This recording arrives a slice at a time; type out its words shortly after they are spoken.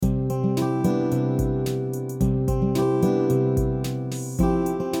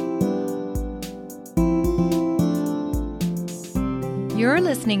You're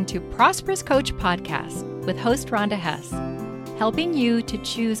listening to Prosperous Coach Podcast with host Rhonda Hess, helping you to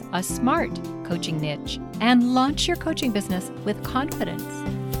choose a smart coaching niche and launch your coaching business with confidence.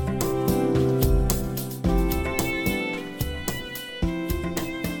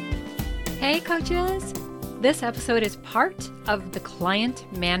 Hey coaches! This episode is part of the Client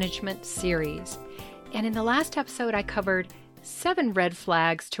Management series. And in the last episode, I covered 7 red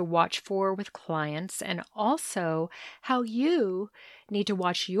flags to watch for with clients, and also how you need to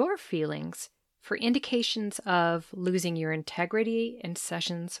watch your feelings for indications of losing your integrity in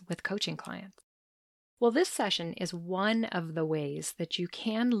sessions with coaching clients. Well, this session is one of the ways that you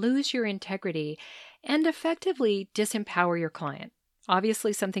can lose your integrity and effectively disempower your client.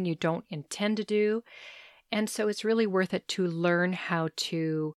 Obviously, something you don't intend to do, and so it's really worth it to learn how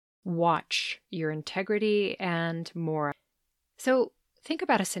to watch your integrity and more. So think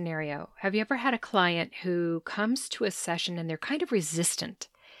about a scenario. Have you ever had a client who comes to a session and they're kind of resistant?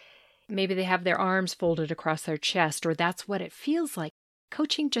 Maybe they have their arms folded across their chest, or that's what it feels like.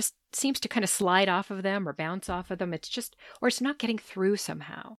 Coaching just seems to kind of slide off of them or bounce off of them. Or it's not getting through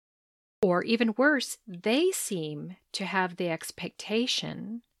somehow. Or even worse, they seem to have the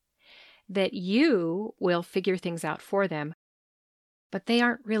expectation that you will figure things out for them, but they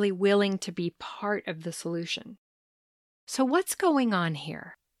aren't really willing to be part of the solution. So what's going on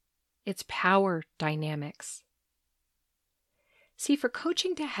here? It's power dynamics. See, for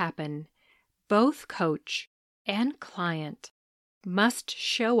coaching to happen, both coach and client must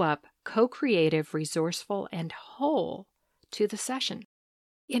show up co-creative, resourceful, and whole to the session.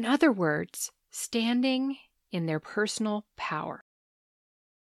 In other words, standing in their personal power.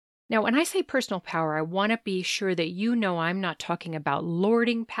 Now, when I say personal power, I want to be sure that you know I'm not talking about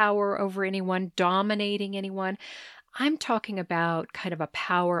lording power over anyone, dominating anyone. I'm talking about kind of a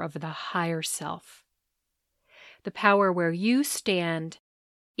power of the higher self. The power where you stand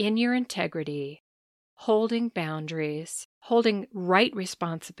in your integrity, holding boundaries, holding right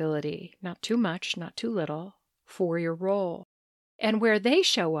responsibility, not too much, not too little, for your role. And where they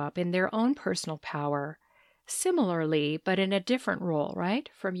show up in their own personal power, similarly, but in a different role, right,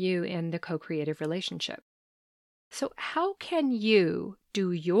 from you in the co-creative relationship. So how can you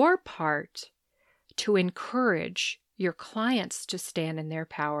do your part to encourage your clients to stand in their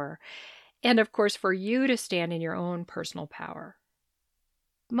power, and of course for you to stand in your own personal power?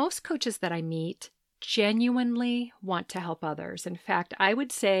 Most coaches that I meet genuinely want to help others. In fact, I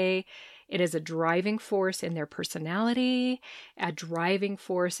would say it is a driving force in their personality, a driving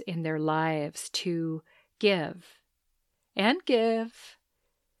force in their lives to give and give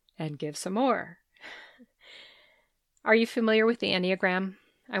and give some more. Are you familiar with the Enneagram?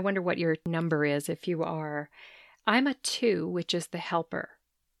 I wonder what your number is if you are. I'm a 2, which is the helper.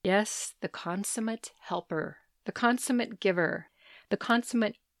 Yes, the consummate helper, the consummate giver, the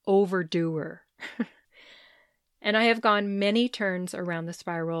consummate overdoer. And I have gone many turns around the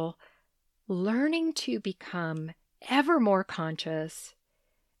spiral, learning to become ever more conscious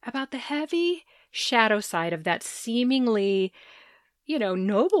about the heavy shadow side of that seemingly,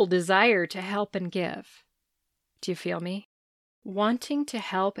 noble desire to help and give. Do you feel me? Wanting to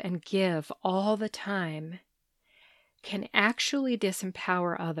help and give all the time can actually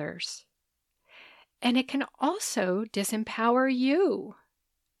disempower others. And it can also disempower you.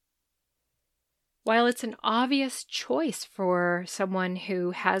 While it's an obvious choice for someone who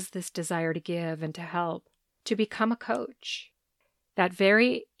has this desire to give and to help, to become a coach, that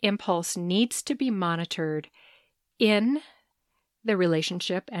very impulse needs to be monitored in the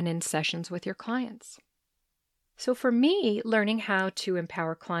relationship and in sessions with your clients. So for me, learning how to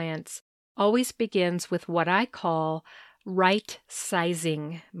empower clients always begins with what I call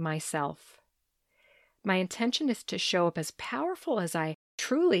right-sizing myself. My intention is to show up as powerful as I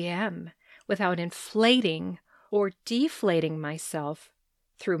truly am without inflating or deflating myself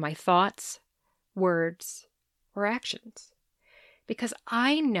through my thoughts, words, or actions. Because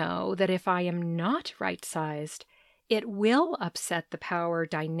I know that if I am not right-sized, it will upset the power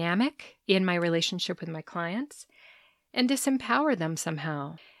dynamic in my relationship with my clients and disempower them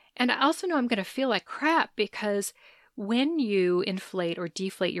somehow. And I also know I'm going to feel like crap because when you inflate or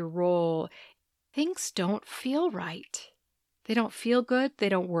deflate your role, things don't feel right. They don't feel good. They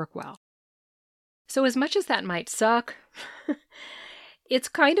don't work well. So as much as that might suck, it's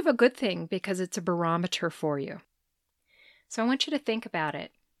kind of a good thing because it's a barometer for you. So I want you to think about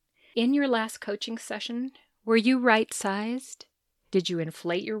it. In your last coaching session, were you right-sized? Did you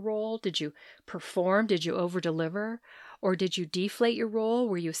inflate your role? Did you perform? Did you over-deliver? Or did you deflate your role?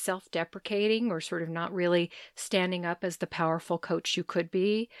 Were you self-deprecating or sort of not really standing up as the powerful coach you could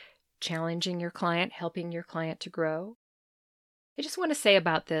be, challenging your client, helping your client to grow? I just want to say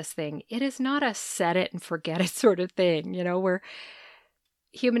about this thing, it is not a set it and forget it sort of thing. We're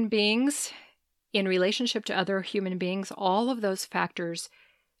human beings in relationship to other human beings. All of those factors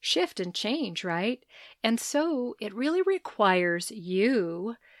shift and change, right? And so it really requires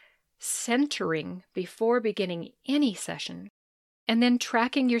you centering before beginning any session and then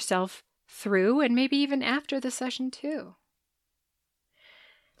tracking yourself through and maybe even after the session too.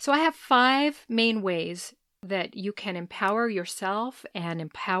 So I have 5 main ways that you can empower yourself and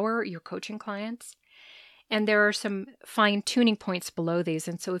empower your coaching clients. And there are some fine-tuning points below these.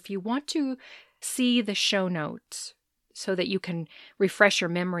 And so if you want to see the show notes so that you can refresh your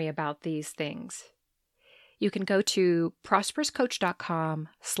memory about these things, you can go to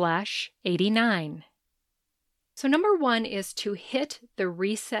prosperouscoach.com/89. So number 1 is to hit the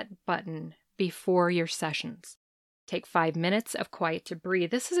reset button before your sessions. Take 5 minutes of quiet to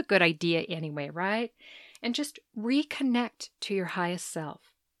breathe. This is a good idea anyway, right? And just reconnect to your highest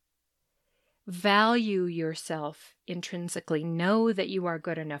self. Value yourself intrinsically. Know that you are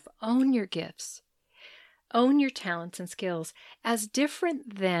good enough. Own your gifts. Own your talents and skills as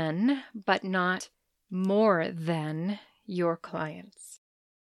different than, but not more than, your clients.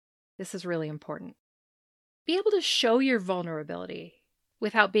 This is really important. Be able to show your vulnerability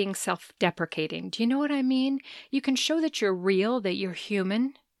without being self-deprecating. Do you know what I mean? You can show that you're real, that you're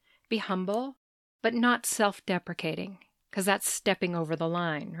human. Be humble, but not self-deprecating, because that's stepping over the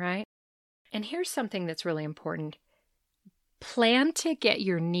line, right? And here's something that's really important. Plan to get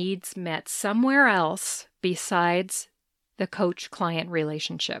your needs met somewhere else besides the coach-client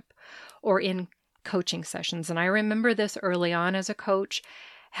relationship or in coaching sessions. And I remember this early on as a coach,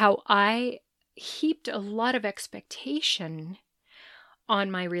 how I heaped a lot of expectation on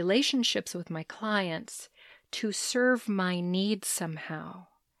my relationships with my clients to serve my needs somehow.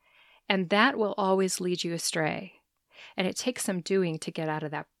 And that will always lead you astray. And it takes some doing to get out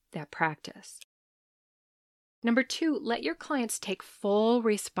of that practice. Number 2, let your clients take full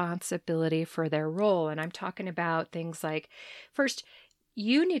responsibility for their role. And I'm talking about things like, first,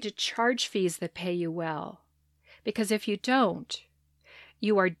 you need to charge fees that pay you well. Because if you don't,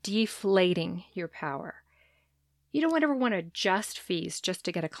 you are deflating your power. You don't ever want to adjust fees just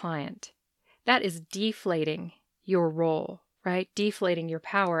to get a client. That is deflating your role, right? Deflating your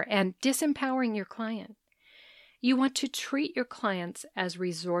power and disempowering your client. You want to treat your clients as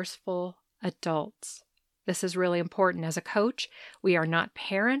resourceful adults. This is really important. As a coach, we are not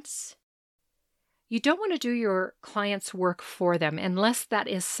parents. You don't want to do your clients' work for them unless that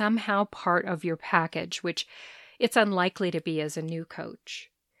is somehow part of your package, which it's unlikely to be as a new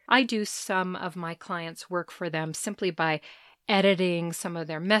coach. I do some of my clients' work for them simply by editing some of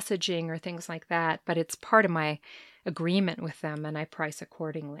their messaging or things like that, but it's part of my agreement with them and I price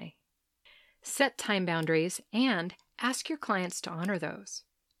accordingly. Set time boundaries and ask your clients to honor those.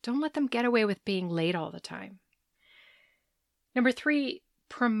 Don't let them get away with being late all the time. Number 3,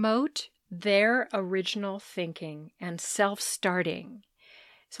 promote their original thinking and self-starting.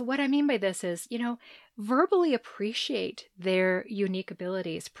 So what I mean by this is, verbally appreciate their unique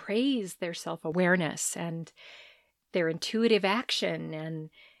abilities, praise their self-awareness and their intuitive action and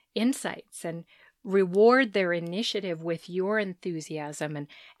insights, and reward their initiative with your enthusiasm and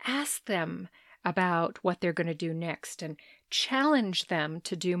ask them about what they're going to do next and challenge them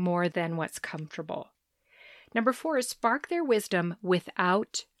to do more than what's comfortable. Number 4 is spark their wisdom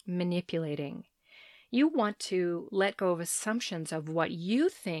without manipulating. You want to let go of assumptions of what you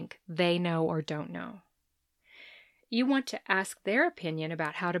think they know or don't know. You want to ask their opinion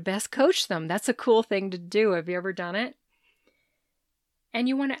about how to best coach them. That's a cool thing to do. Have you ever done it? And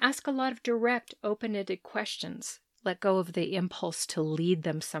you want to ask a lot of direct, open-ended questions. Let go of the impulse to lead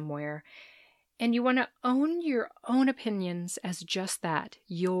them somewhere. And you want to own your own opinions as just that,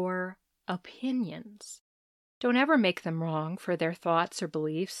 your opinions. Don't ever make them wrong for their thoughts or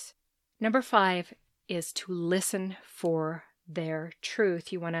beliefs. Number 5 is to listen for their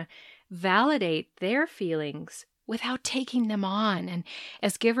truth. You want to validate their feelings without taking them on. And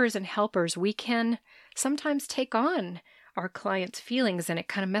as givers and helpers, we can sometimes take on our clients' feelings and it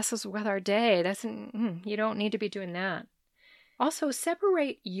kind of messes with our day. You don't need to be doing that. Also,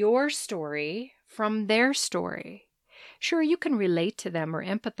 separate your story from their story. Sure, you can relate to them or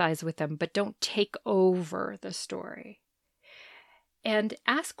empathize with them, but don't take over the story. And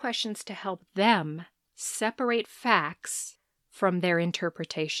ask questions to help them separate facts from their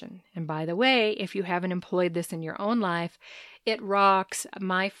interpretation. And by the way, if you haven't employed this in your own life, it rocks.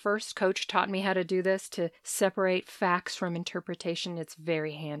 My first coach taught me how to do this, to separate facts from interpretation. It's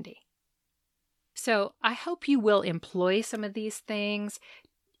very handy. So I hope you will employ some of these things.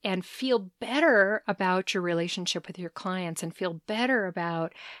 and feel better about your relationship with your clients and feel better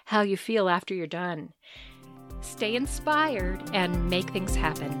about how you feel after you're done. Stay inspired and make things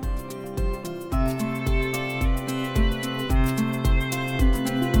happen.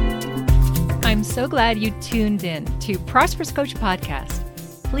 I'm so glad you tuned in to Prosperous Coach Podcast.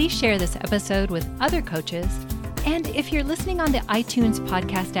 Please share this episode with other coaches. And if you're listening on the iTunes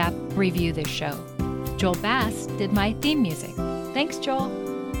podcast app, review this show. Joel Bass did my theme music. Thanks, Joel.